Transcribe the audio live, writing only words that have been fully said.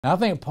Now, I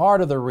think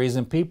part of the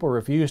reason people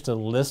refuse to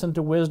listen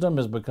to wisdom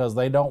is because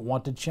they don't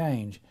want to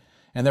change,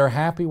 and they're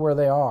happy where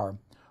they are.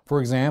 For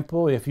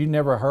example, if you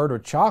never heard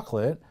of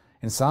chocolate,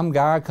 and some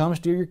guy comes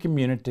to your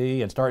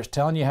community and starts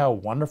telling you how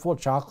wonderful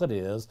chocolate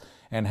is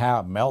and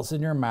how it melts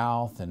in your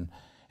mouth, and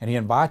he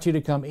invites you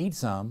to come eat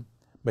some,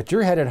 but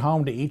you're headed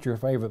home to eat your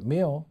favorite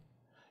meal,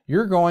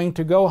 you're going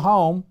to go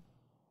home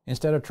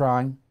instead of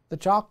trying the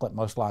chocolate,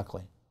 most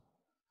likely.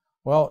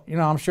 Well,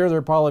 I'm sure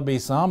there'd probably be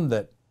some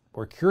that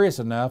were curious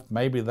enough,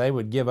 maybe they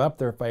would give up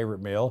their favorite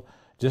meal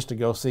just to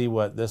go see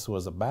what this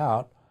was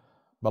about.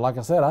 But like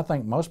I said, I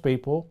think most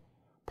people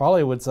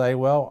probably would say,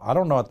 well, I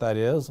don't know what that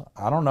is.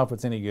 I don't know if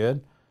it's any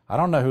good. I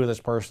don't know who this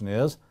person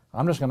is.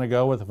 I'm just going to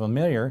go with the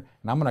familiar,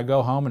 and I'm going to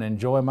go home and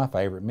enjoy my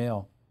favorite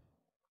meal.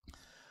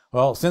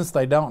 Well, since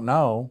they don't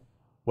know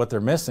what they're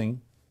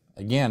missing,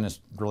 again, it's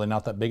really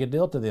not that big a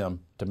deal to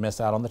them to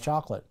miss out on the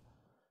chocolate.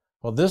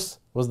 Well, this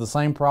was the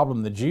same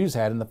problem the Jews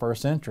had in the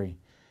first century.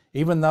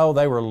 Even though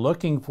they were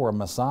looking for a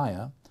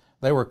Messiah,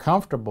 they were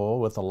comfortable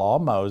with the law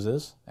of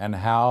Moses and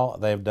how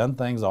they've done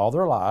things all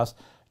their lives,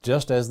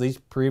 just as these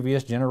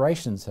previous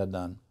generations had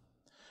done.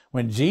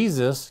 When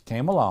Jesus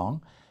came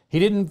along, he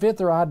didn't fit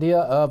their idea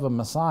of a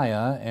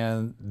Messiah,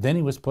 and then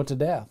he was put to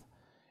death.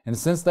 And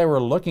since they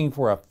were looking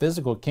for a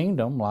physical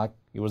kingdom like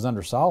it was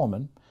under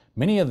Solomon,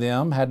 many of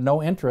them had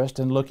no interest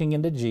in looking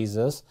into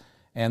Jesus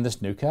and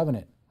this new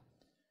covenant.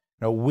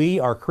 We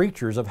are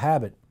creatures of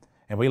habit,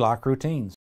 and we like routines.